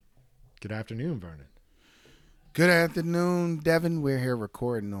Good afternoon, Vernon. Good afternoon, Devin. We're here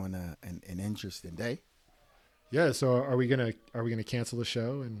recording on an interesting day. Yeah, so are we gonna cancel the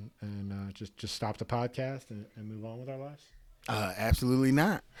show and just stop the podcast and move on with our lives? Absolutely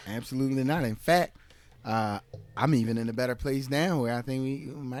not. Absolutely not. In fact, I'm even in a better place now where I think we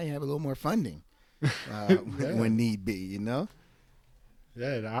might have a little more funding when need be. You know.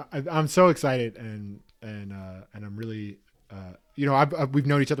 Yeah, I'm so excited and I'm really we've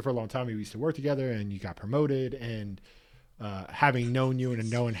known each other for a long time. We used to work together, and you got promoted, and having known you and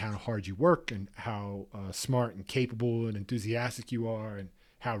knowing how hard you work and how smart and capable and enthusiastic you are, and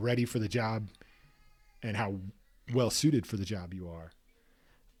how ready for the job and how well suited for the job you are,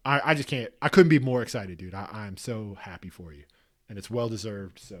 I couldn't be more excited, dude. I'm so happy for you, and it's well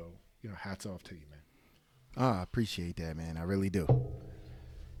deserved. So hats off to you, man. Oh, I appreciate that, man. I really do.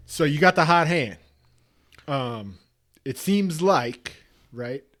 So you got the hot hand. It seems like,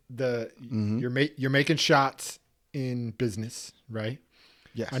 right, you're making shots in business, right?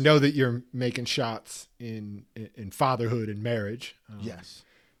 Yes. I know that you're making shots in fatherhood and marriage. Yes.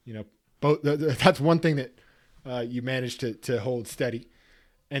 Both. That's one thing that you managed to hold steady,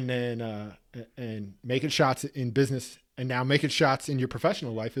 and then and making shots in business, and now making shots in your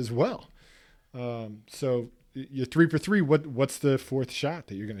professional life as well. So you're 3 for 3. What's the fourth shot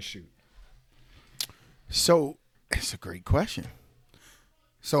that you're going to shoot? So it's a great question.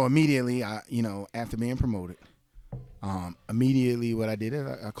 So immediately, after being promoted, immediately what I did is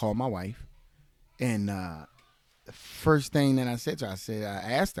I called my wife, and the first thing that I said to her,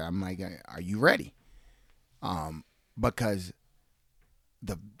 I asked her, I'm like, "Are you ready?" Because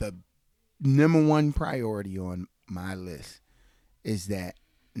the number one priority on my list is that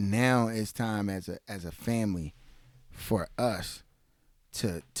now it's time as a family for us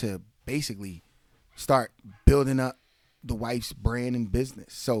to basically start building up the wife's brand and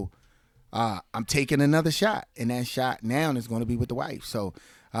business. So I'm taking another shot, and that shot now is going to be with the wife. So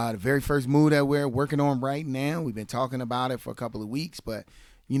the very first move that we're working on right now, we've been talking about it for a couple of weeks, but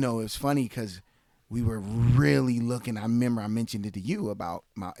it's funny because we were really looking. I remember I mentioned it to you about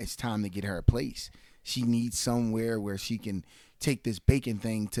it's time to get her a place. She needs somewhere where she can take this baking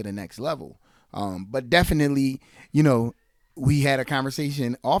thing to the next level. But definitely, we had a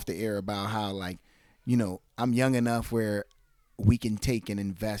conversation off the air about how, like, I'm young enough where we can take and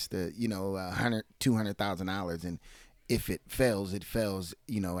invest $200,000, and if it fails, it fails.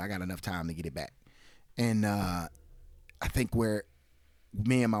 I got enough time to get it back. And I think where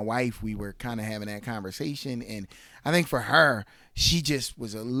me and my wife, we were kind of having that conversation, and I think for her, she just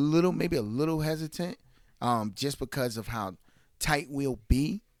was maybe a little hesitant, just because of how tight we'll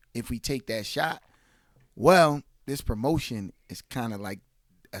be if we take that shot. Well, this promotion is kind of like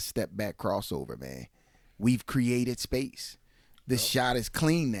a step back crossover, man. We've created space. This shot is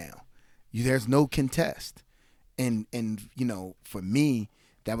clean now. There's no contest. And for me,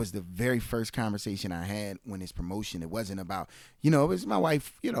 that was the very first conversation I had when this promotion. It wasn't about, it was my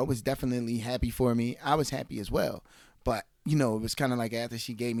wife, was definitely happy for me. I was happy as well. But, it was kind of like after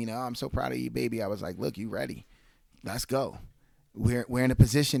she gave me I'm so proud of you, baby. I was like, look, you ready? Let's go. We're in a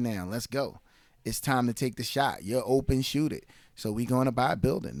position now. Let's go. It's time to take the shot. You're open, shoot it. So we're going to buy a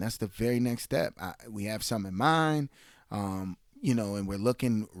building. That's the very next step. We have some in mind, and we're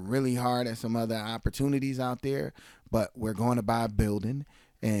looking really hard at some other opportunities out there, but we're going to buy a building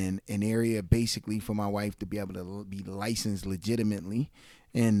and an area basically for my wife to be able to be licensed legitimately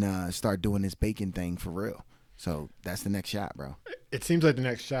and start doing this baking thing for real. So that's the next shot, bro. It seems like the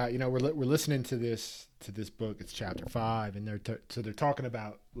next shot. We're listening to this book. It's chapter 5, and they're talking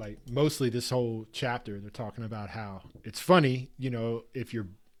about, like, mostly this whole chapter. They're talking about how it's funny, if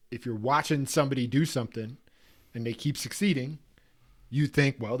you're watching somebody do something and they keep succeeding, you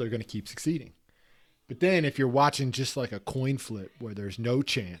think, well, they're going to keep succeeding. But then if you're watching just like a coin flip where there's no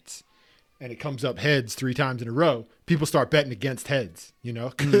chance and it comes up heads 3 times in a row, people start betting against heads,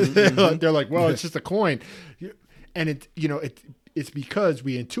 Mm-hmm. They're like, well, it's just a coin. And it's because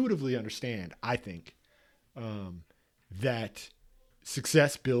we intuitively understand, I think, that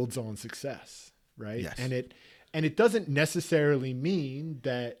success builds on success, right? Yes. And it doesn't necessarily mean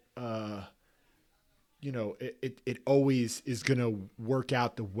that it always is going to work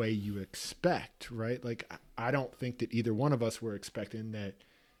out the way you expect, right? Like, I don't think that either one of us were expecting that,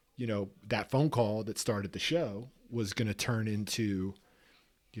 that phone call that started the show was going to turn into,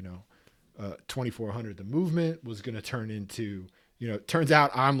 2400 the movement was going to turn into, turns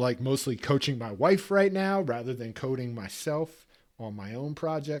out I'm like mostly coaching my wife right now rather than coding myself on my own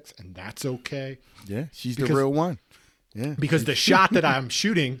projects, and that's okay. Yeah, she's the real one. Yeah. Because the shot that I'm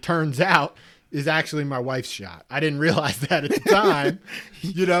shooting turns out is actually my wife's shot. I didn't realize that at the time.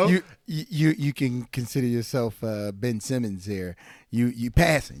 You know, you can consider yourself Ben Simmons here. You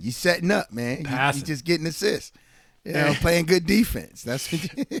passing, you setting up, man. You just getting assists. You know, playing good defense. That's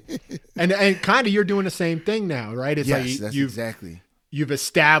and kind of you're doing the same thing now, right? It's yes, like that's exactly. You've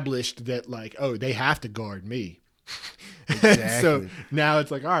established that, like, oh, they have to guard me. Exactly. So now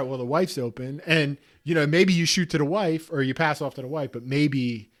it's like, all right, well, the wife's open, and you know, maybe you shoot to the wife or you pass off to the wife, but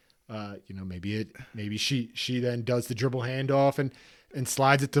maybe, you know, maybe she then does the dribble handoff and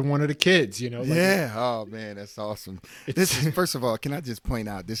slides it to one of the kids, you know? Like, yeah. Oh man, that's awesome. This is, first of all, can I just point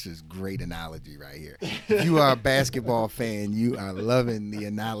out, this is great analogy right here. If you are a basketball fan, you are loving the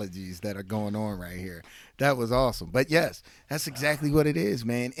analogies that are going on right here. That was awesome. But yes, that's exactly what it is,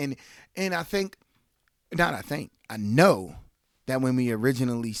 man. And I know that when we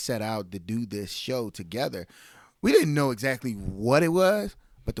originally set out to do this show together, we didn't know exactly what it was,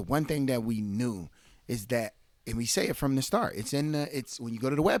 but the one thing that we knew is that, and we say it from the start, it's when you go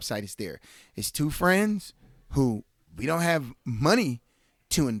to the website, it's there. It's two friends who we don't have money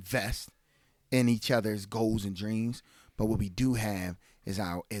to invest in each other's goals and dreams, but what we do have is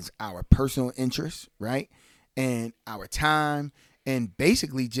our personal interests, right? And our time, and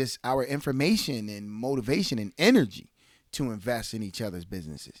basically just our information and motivation and energy to invest in each other's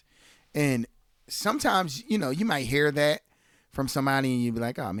businesses. And sometimes, you know, you might hear that from somebody and you'd be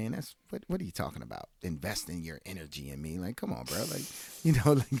like, oh man, that's what are you talking about? Investing your energy in me. Like, come on, bro. Like, you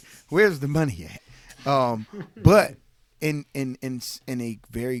know, like, where's the money at? But in a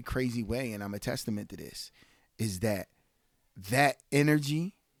very crazy way, and I'm a testament to this, is that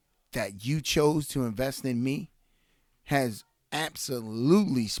energy that you chose to invest in me has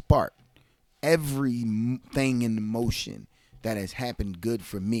absolutely sparked everything in motion that has happened good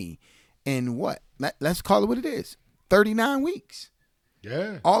for me in let's call it what it is, 39 weeks.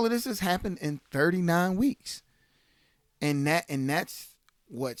 Yeah. All of this has happened in 39 weeks. And that's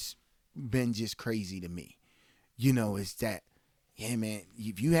what's been just crazy to me. You know, is that, yeah, man,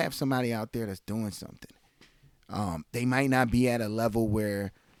 if you have somebody out there that's doing something, they might not be at a level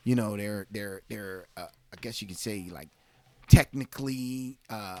where, you know, they're I guess you could say, like, technically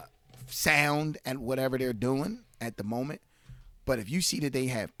sound at whatever they're doing at the moment. But if you see that they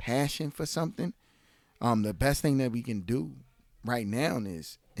have passion for something, the best thing that we can do right now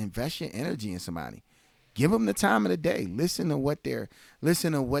is invest your energy in somebody. Give them the time of the day. Listen to what their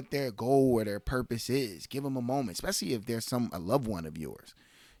goal or their purpose is. Give them a moment, especially if there's a loved one of yours.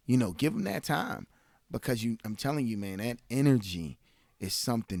 You know, give them that time, because I'm telling you, man, that energy is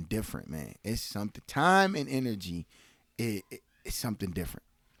something different, man. It's something. Time and energy is something different.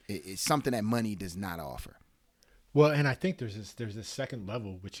 It's something that money does not offer. Well, and I think there's this second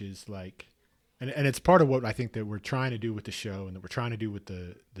level, which is like, and it's part of what I think that we're trying to do with the show, and that we're trying to do with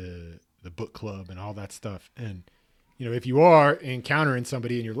the book club and all that stuff. And, you know, if you are encountering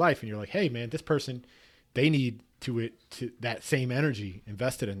somebody in your life and you're like, hey man, this person, they need to that same energy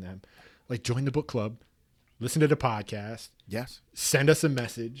invested in them, like, join the book club, listen to the podcast. Yes. Send us a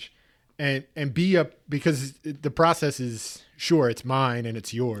message, and be up, because the process is, sure, it's mine and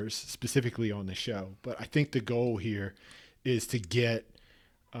it's yours specifically on the show. But I think the goal here is to get,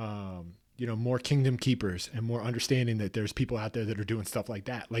 you know, more kingdom keepers and more understanding that there's people out there that are doing stuff like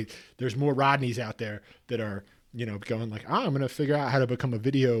that. Like, there's more Rodneys out there that are, you know, going like, I'm going to figure out how to become a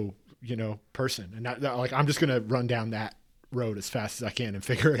video, you know, person. And not like, I'm just going to run down that road as fast as I can and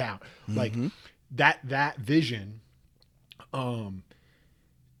figure it out. Mm-hmm. Like that vision,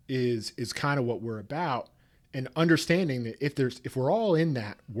 is kind of what we're about. And understanding that if we're all in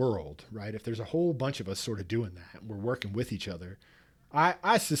that world, right, if there's a whole bunch of us sort of doing that, we're working with each other,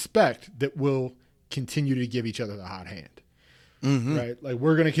 I suspect that we'll continue to give each other the hot hand, right? Like,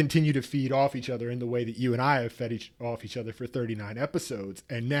 we're going to continue to feed off each other in the way that you and I have fed off each other for 39 episodes.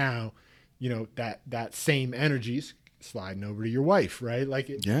 And now, you know, that same energy's sliding over to your wife, right? Like,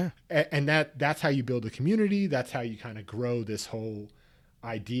 yeah. And that's how you build a community. That's how you kind of grow this whole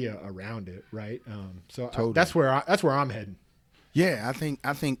idea around it, right? So totally. That's where I'm heading. Yeah,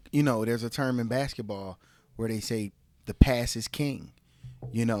 I think you know, there's a term in basketball where they say the pass is king.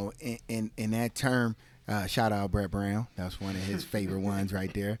 You know, in that term, shout out Brett Brown. That's one of his favorite ones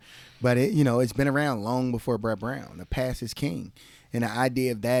right there. But it's been around long before Brett Brown. The pass is king, and the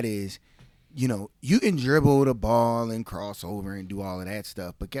idea of that is, you know, you can dribble the ball and cross over and do all of that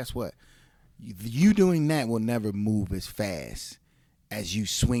stuff, but guess what? You doing that will never move as fast as you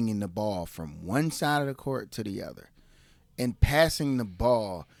swinging the ball from one side of the court to the other. And passing the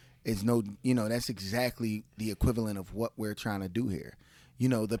ball is that's exactly the equivalent of what we're trying to do here. You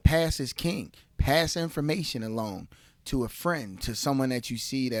know, the pass is king. Pass information along to a friend, to someone that you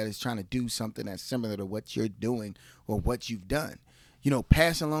see that is trying to do something that's similar to what you're doing or what you've done. You know,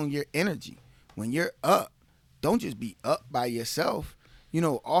 pass along your energy. When you're up, don't just be up by yourself. You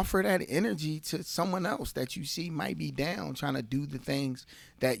know, offer that energy to someone else that you see might be down trying to do the things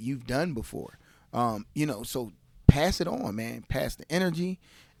that you've done before. You know, so pass it on, man. Pass the energy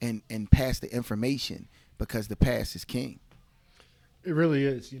and pass the information, because the past is king. It really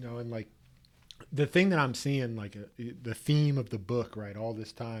is, you know, and like the thing that I'm seeing, like the theme of the book, right, all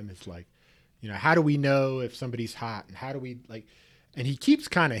this time is like, you know, how do we know if somebody's hot, and how do we like, and he keeps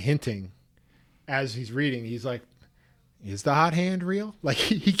kind of hinting as he's reading, he's like, is the hot hand real? Like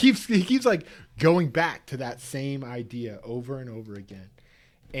he keeps like going back to that same idea over and over again.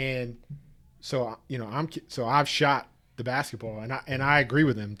 And so, you know, I've shot the basketball, and I agree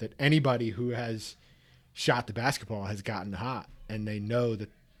with him that anybody who has shot the basketball has gotten hot, and they know that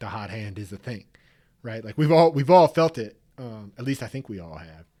the hot hand is a thing, right? Like we've all felt it. At least I think we all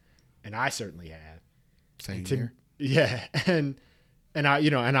have, and I certainly have. Same here. Yeah, and I, you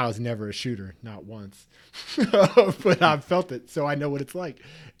know, and I was never a shooter, not once, but I've felt it, so I know what it's like.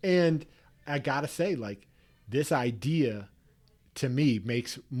 And I gotta say, like, this idea to me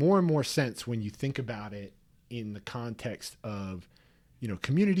makes more and more sense when you think about it in the context of, you know,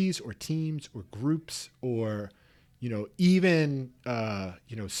 communities or teams or groups, or, you know, even,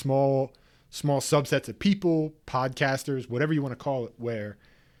 you know, small subsets of people, podcasters, whatever you want to call it, where,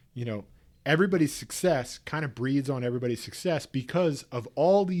 you know, everybody's success kind of breeds on everybody's success because of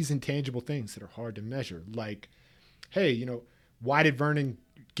all these intangible things that are hard to measure. Like, hey, you know, why did Vernon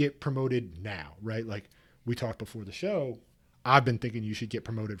get promoted now, right? Like we talked before the show, I've been thinking you should get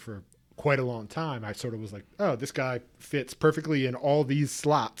promoted for quite a long time. I sort of was like, oh, this guy fits perfectly in all these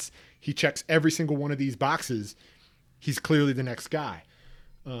slots. He checks every single one of these boxes. He's clearly the next guy.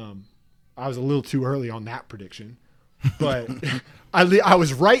 I was a little too early on that prediction, but I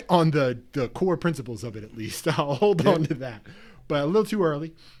was right on the core principles of it, at least. I'll hold on to that, but a little too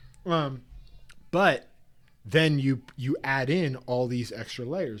early. But then you add in all these extra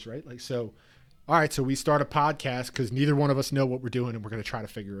layers, right? Like, so, all right, so we start a podcast because neither one of us know what we're doing, and we're going to try to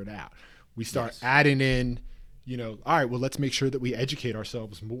figure it out. We start adding in, you know, all right, well, let's make sure that we educate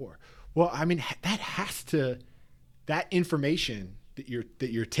ourselves more. Well, I mean, that information that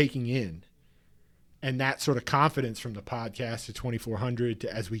you're taking in, and that sort of confidence from the podcast to 2400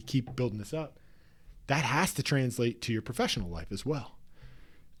 to as we keep building this up, that has to translate to your professional life as well.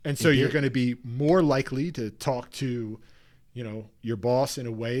 And so you're going to be more likely to talk to, you know, your boss in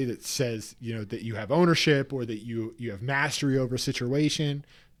a way that says, you know, that you have ownership or that you have mastery over a situation.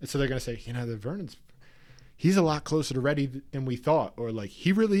 And so they're going to say, you know, the Vernon's, he's a lot closer to ready than we thought, or like,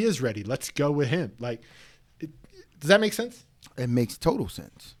 he really is ready. Let's go with him. Like, does that make sense? It makes total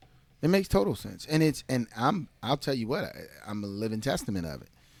sense. It makes total sense. And I'll tell you what, I'm a living testament of it.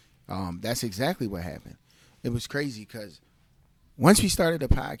 That's exactly what happened. It was crazy because once we started the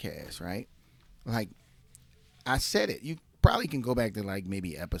podcast, right? Like I said it, you probably can go back to like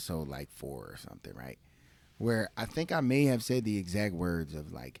maybe episode like 4 or something, right? Where I think I may have said the exact words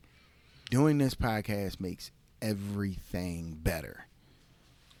of like, doing this podcast makes everything better.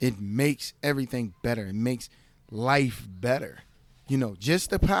 It makes everything better. It makes life better. You know,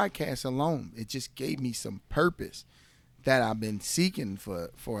 just the podcast alone, it just gave me some purpose that I've been seeking for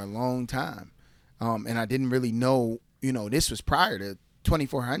a long time. And I didn't really know, you know, this was prior to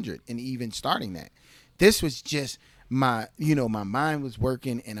 2400 and even starting that. This was just my mind was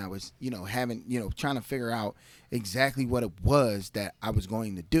working, and I was, you know, trying to figure out exactly what it was that I was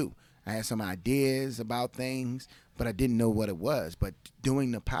going to do. I had some ideas about things, but I didn't know what it was. But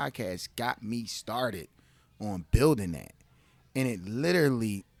doing the podcast got me started on building that. And it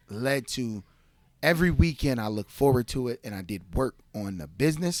literally led to every weekend I look forward to it, and I did work on the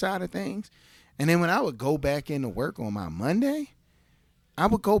business side of things. And then when I would go back into work on my Monday, I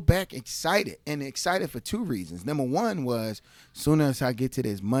would go back excited for 2 reasons. Number one was, sooner as I get to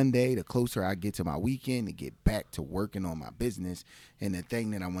this Monday, the closer I get to my weekend to get back to working on my business and the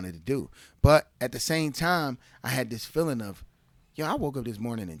thing that I wanted to do. But at the same time, I had this feeling of, I woke up this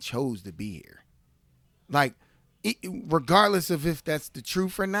morning and chose to be here. Like, regardless of if that's the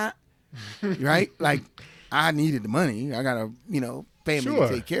truth or not, right? Like, I needed the money. I got a, family to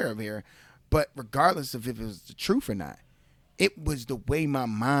take care of here. But regardless of if it was the truth or not, it was the way my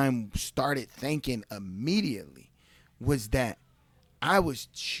mind started thinking immediately, was that I was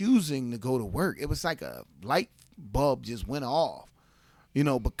choosing to go to work. It was like a light bulb just went off,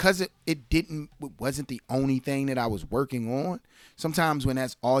 because it wasn't the only thing that I was working on. Sometimes when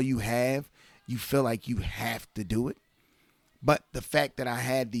that's all you have, you feel like you have to do it. But the fact that I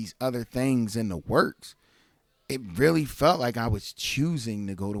had these other things in the works, it really felt like I was choosing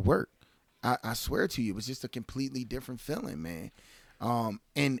to go to work. I swear to you, it was just a completely different feeling, man.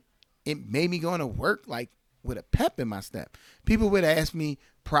 And it made me going to work like with a pep in my step. People would ask me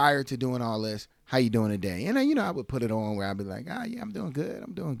prior to doing all this, how you doing today? And I would put it on where I'd be like, yeah, I'm doing good.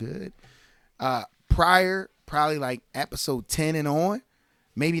 I'm doing good. Prior, probably like episode 10 and on,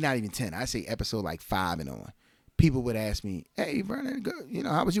 maybe not even 10. I say episode like 5 and on. People would ask me, hey, Vernon, good.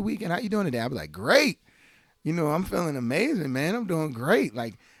 How was your weekend? How you doing today? I'd be like, great. I'm feeling amazing, man. I'm doing great.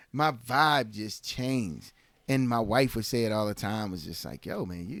 Like, my vibe just changed. And my wife would say it all the time, was just like, yo,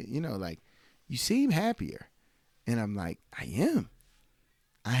 man, you seem happier. And I'm like, I am.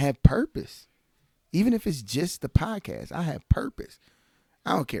 I have purpose. Even if it's just the podcast, I have purpose.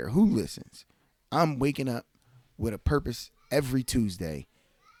 I don't care who listens. I'm waking up with a purpose every Tuesday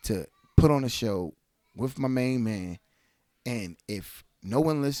to put on a show with my main man. And if no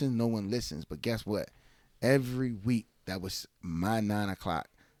one listens, no one listens. But guess what? Every week, that was my 9 o'clock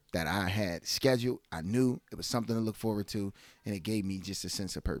that I had scheduled. I knew it was something to look forward to, and it gave me just a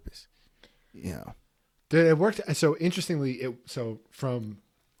sense of purpose. It worked. So interestingly, so from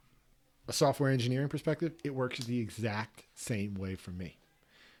a software engineering perspective, it works the exact same way for me.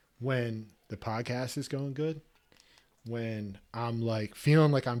 When the podcast is going good, when I'm like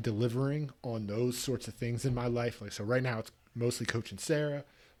feeling like I'm delivering on those sorts of things in my life, like, so right now it's mostly coaching Sarah,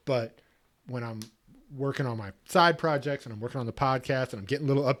 but when I'm working on my side projects and I'm working on the podcast and I'm getting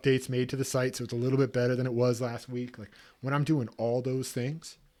little updates made to the site, so it's a little bit better than it was last week. Like, when I'm doing all those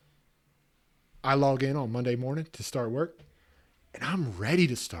things, I log in on Monday morning to start work, and I'm ready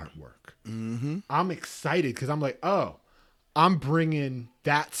to start work. Mm-hmm. I'm excited because I'm like, oh, I'm bringing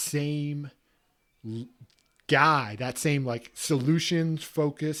that same guy, that same like solutions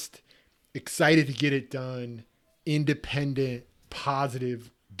focused, excited to get it done, independent,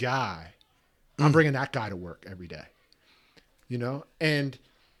 positive guy. I'm bringing that guy to work every day, And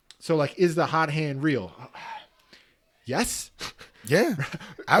so, like, is the hot hand real? Yes. Yeah,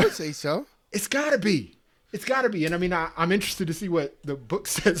 I would say so. It's gotta be. And I mean, I'm interested to see what the book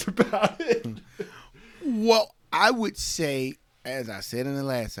says about it. Well, I would say, as I said in the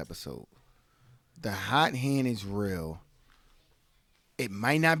last episode, the hot hand is real. It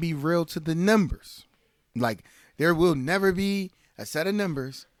might not be real to the numbers. Like, there will never be a set of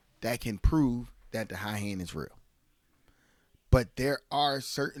numbers that can prove that the high hand is real. But there are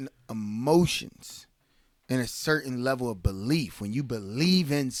certain emotions and a certain level of belief. When you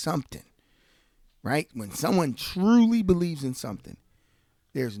believe in something, right? When someone truly believes in something,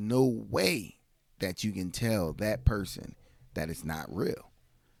 there's no way that you can tell that person that it's not real.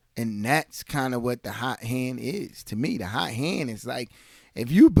 And that's kind of what the hot hand is. To me, the hot hand is like, if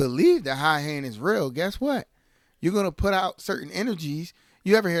you believe the hot hand is real, guess what? You're going to put out certain energies.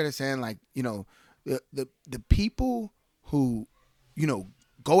 You ever hear the saying, like, the people who,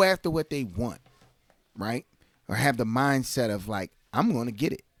 go after what they want, right? Or have the mindset of like, I'm going to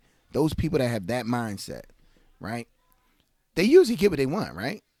get it. Those people that have that mindset, right? They usually get what they want,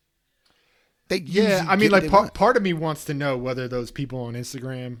 right? I mean, like, part of me wants to know whether those people on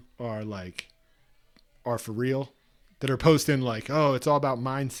Instagram are for real, that are posting like, oh, it's all about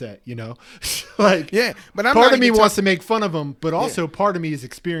mindset, like, yeah, but part of me wants to make fun of them, but also part of me is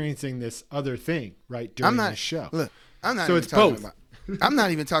experiencing this other thing right during this show. Look, I'm not. So even it's talking both. About, I'm not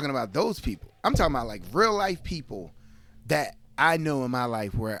even talking about those people. I'm talking about like real life people that I know in my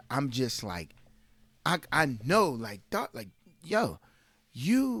life where I'm just like, I know, like, yo,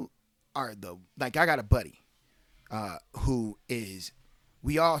 you are I got a buddy who is,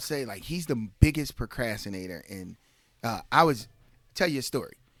 we all say like he's the biggest procrastinator. And I was tell you a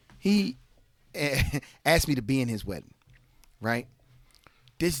story. He asked me to be in his wedding, right?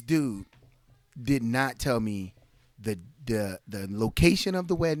 This dude did not tell me the location of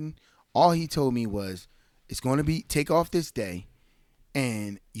the wedding. All he told me was, it's going to be take off this day,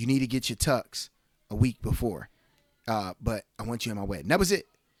 and you need to get your tux a week before. But I want you in my wedding. That was it,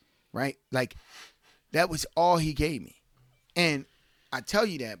 right? Like, that was all he gave me. And I tell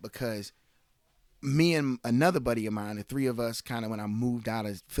you that because me and another buddy of mine, the three of us, kind of when I moved out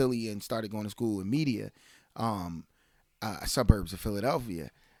of Philly and started going to school in media, suburbs of Philadelphia,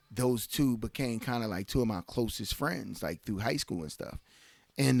 those two became kind of like two of my closest friends, like through high school and stuff.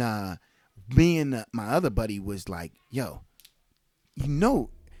 And me and my other buddy was like, yo,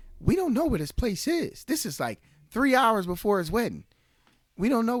 we don't know where this place is. This is like 3 hours before his wedding. We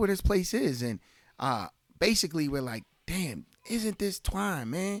don't know where this place is. And basically we're like, damn, isn't this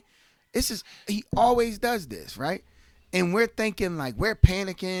Twine, man? He always does this, right? And we're thinking like we're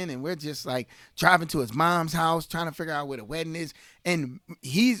panicking and we're just like driving to his mom's house trying to figure out where the wedding is. And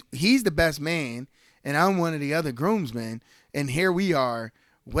he's the best man. and I'm one of the other groomsmen, and here we are,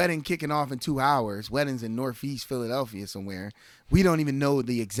 wedding kicking off in 2 hours. Wedding's in Northeast Philadelphia somewhere. We don't even know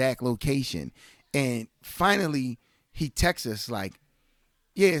the exact location. And finally, he texts us like,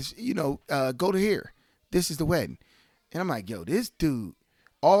 yes, go to here. This is the wedding. And I'm like, yo, this dude,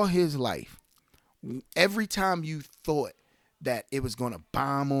 all his life, every time you thought that it was going to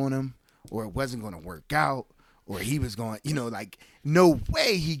bomb on him or it wasn't going to work out or he was going, like, no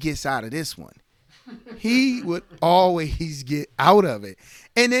way he gets out of this one. He would always get out of it.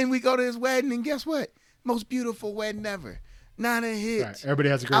 And then we go to his wedding, and guess what? Most beautiful wedding ever. Not a hitch. Right. Everybody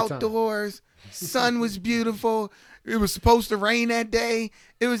has a great time. Outdoors. Sun was beautiful. It was supposed to rain that day.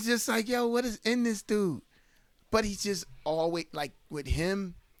 It was just like, yo, what is in this dude? But he's just always, like, with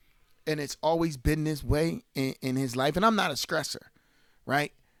him, and it's always been this way in his life. And I'm not a stressor,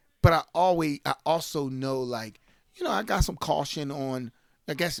 right? But I also know, like, I got some caution on,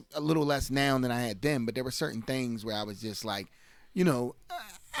 I guess a little less now than I had then, but there were certain things where I was just like,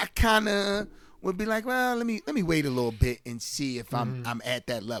 I kind of would be like, well, let me wait a little bit and see if I'm at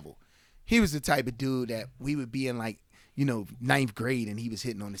that level. He was the type of dude that we would be in, like, ninth grade, and he was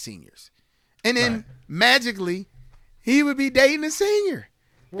hitting on the seniors, and then magically he would be dating a senior,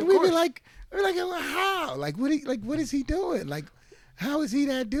 and we'd be like, well, how? Like, what is he doing? Like, how is he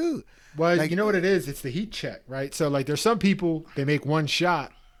that dude? Well, like, you know what it is? It's the heat check, right? So, like, there's some people, they make one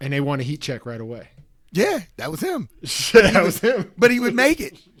shot and they want a heat check right away. Yeah, that was him. That was him. But he would make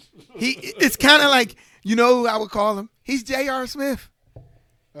it. It's kind of like, I would call him. He's J.R. Smith.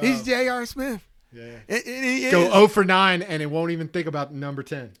 He's J.R. Smith. Yeah. And go 0 for 9 and it won't even think about number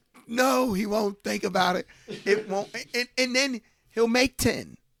 10. No, he won't think about it. It won't. And then he'll make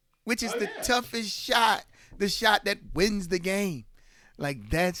 10, which is the toughest shot, the shot that wins the game.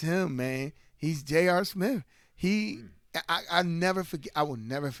 Like, that's him, man. He's J.R. Smith. I never forget. I will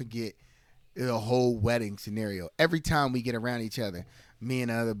never forget the whole wedding scenario. Every time we get around each other, me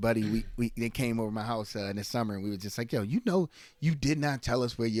and another buddy, they came over my house in the summer, and we were just like, yo, you did not tell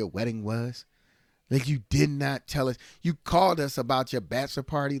us where your wedding was. Like, you did not tell us. You called us about your bachelor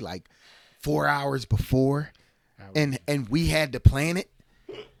party like 4 hours before, and we had to plan it.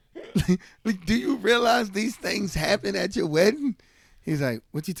 Like, do you realize these things happen at your wedding? He's like,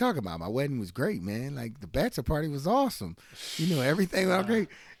 what you talking about? My wedding was great, man. Like, the bachelor party was awesome. Everything went great.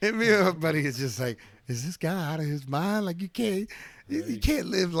 And me and my buddy is just like, is this guy out of his mind? Like, you can't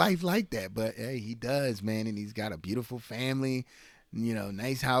live life like that. But, hey, he does, man. And he's got a beautiful family,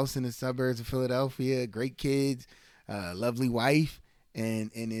 nice house in the suburbs of Philadelphia, great kids, lovely wife, and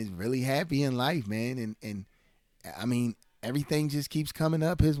is really happy in life, man. And I mean, everything just keeps coming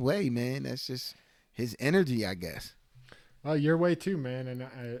up his way, man. That's just his energy, I guess. Well, your way too, man. And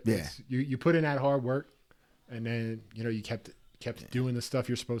you put in that hard work, and then you kept doing the stuff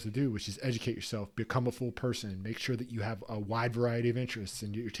you're supposed to do, which is educate yourself, become a full person, make sure that you have a wide variety of interests,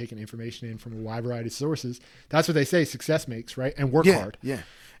 and you're taking information in from a wide variety of sources. That's what they say success makes, right? And work hard. Yeah.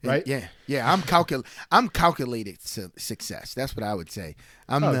 Right. Yeah. I'm calculated success. That's what I would say.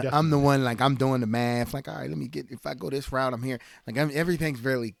 I'm the one, like, I'm doing the math. Like, all right, if I go this route, I'm here. Like, everything's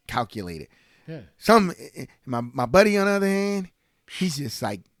really calculated. Yeah. My buddy, on the other hand, he's just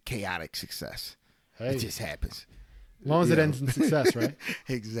like chaotic success. Hey. It just happens. As long as it ends in success, right?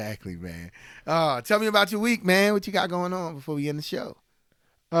 Exactly, man. Tell me about your week, man. What you got going on before we end the show?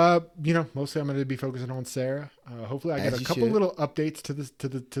 Mostly I'm going to be focusing on Sarah. Hopefully I get a couple little updates to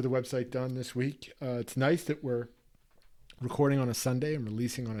the website done this week. It's nice that we're recording on a Sunday and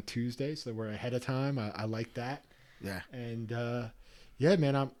releasing on a Tuesday, so we're ahead of time. I like that. Yeah. And yeah,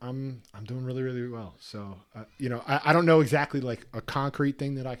 man, I'm doing really, really well. So, I don't know exactly like a concrete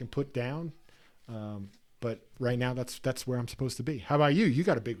thing that I can put down. But right now that's where I'm supposed to be. How about you? You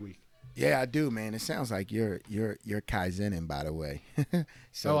got a big week. Yeah, I do, man. It sounds like you're Kaizening, by the way.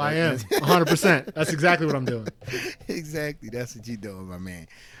 So I am 100%. That's exactly what I'm doing. Exactly. That's what you're doing, my man.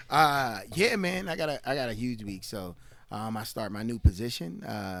 Yeah, man, I got a huge week. So, I start my new position,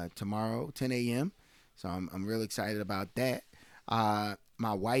 tomorrow, 10 a.m. So I'm really excited about that.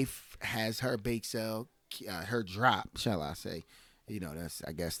 My wife has her bake sale, her drop, shall I say?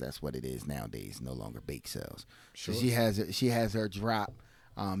 I guess that's what it is nowadays. No longer bake sales. Sure. So she has her drop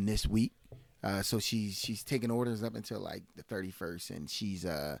this week. So she's taking orders up until like the 31st, and she's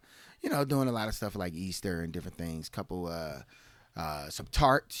doing a lot of stuff like Easter and different things. Couple some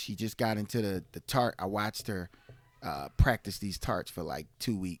tarts. She just got into the tart. I watched her practice these tarts for like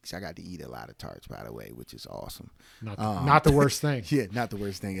 2 weeks. I got to eat a lot of tarts, by the way, which is awesome. Not the worst thing. Yeah, not the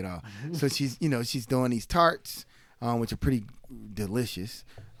worst thing at all. So she's doing these tarts, which are pretty delicious,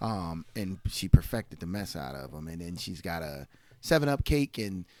 and she perfected the mess out of them. And then she's got a 7-Up cake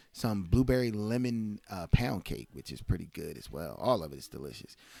and some blueberry lemon pound cake, which is pretty good as well. All of it is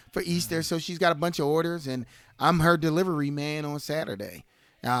delicious for Easter. So she's got a bunch of orders, and I'm her delivery man on Saturday.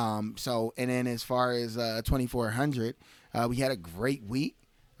 And then as far as 2400, we had a great week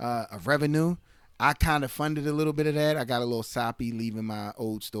of revenue. I kind of funded a little bit of that. I got a little soppy leaving my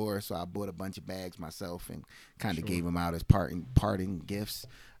old store, so I bought a bunch of bags myself and kind of gave them out as parting gifts.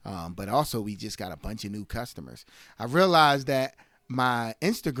 But also, we just got a bunch of new customers. I realized that my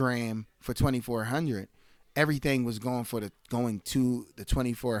Instagram for 2400, everything was going to the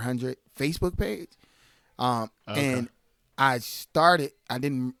 2400 Facebook page. And I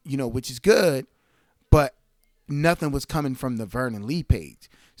didn't, which is good, but nothing was coming from the Vernon Lee page.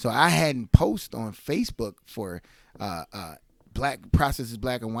 So I hadn't posted on Facebook for Black Processes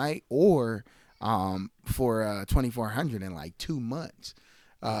Black and White or for 2400 in like 2 months.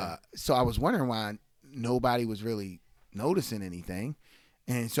 So I was wondering why nobody was really noticing anything.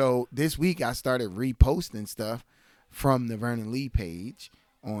 And so this week I started reposting stuff from the Vernon Lee page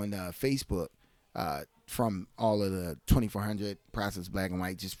on Facebook from all of the 2400 Process Black and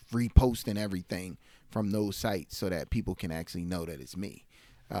White, just reposting everything from those sites so that people can actually know that it's me.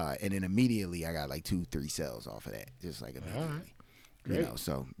 And then immediately I got like 2-3 sales off of that, just like immediately. Great.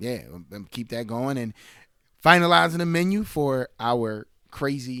 So yeah, I'm keep that going and finalizing the menu for our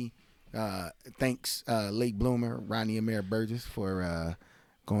crazy. Thanks, Lake Bloomer, Ronnie Amir Burgess, for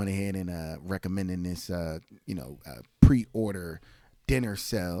going ahead and recommending this, pre-order dinner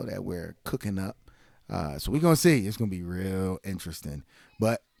sale that we're cooking up. So we're gonna see. It's gonna be real interesting.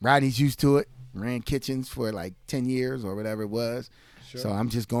 But Rodney's used to it. Ran kitchens for like 10 years or whatever it was. Sure. So I'm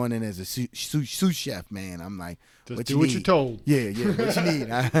just going in as a sous chef, man. I'm like, just do what you're told. Yeah, what you need.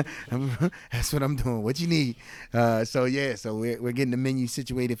 That's what I'm doing. What you need. So we're getting the menu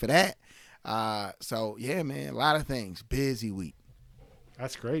situated for that. So yeah, man, a lot of things. Busy week.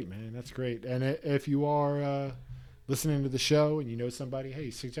 That's great, man. That's great. And if you are listening to the show and you know somebody,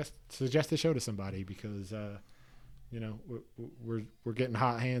 hey, suggest the show to somebody because we're getting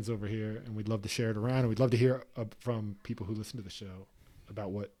hot hands over here, and we'd love to share it around, and we'd love to hear from people who listen to the show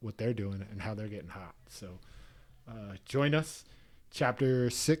about what they're doing and how they're getting hot. So join us, Chapter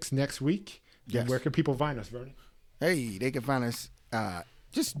 6 next week. Yes. Where can people find us, Vernon? Hey, they can find us.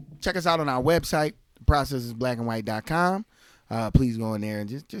 Just check us out on our website, processesblackandwhite.com. Please go in there and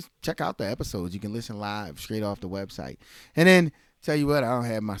just check out the episodes. You can listen live straight off the website. And then tell you what, I don't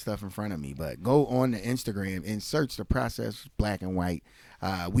have my stuff in front of me, but go on the Instagram and search the Process Black and White.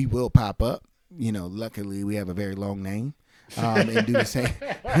 We will pop up. Luckily we have a very long name. And do the same,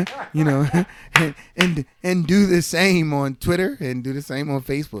 and do the same on Twitter and do the same on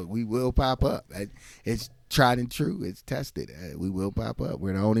Facebook. We will pop up. It's tried and true. It's tested. We will pop up.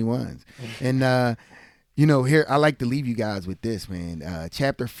 We're the only ones. And, here, I like to leave you guys with this, man.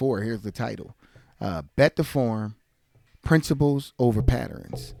 Chapter 4, here's the title. Bet the Form, Principles Over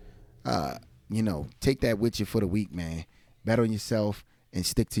Patterns. Take that with you for the week, man. Bet on yourself and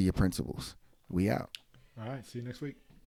stick to your principles. We out. All right. See you next week.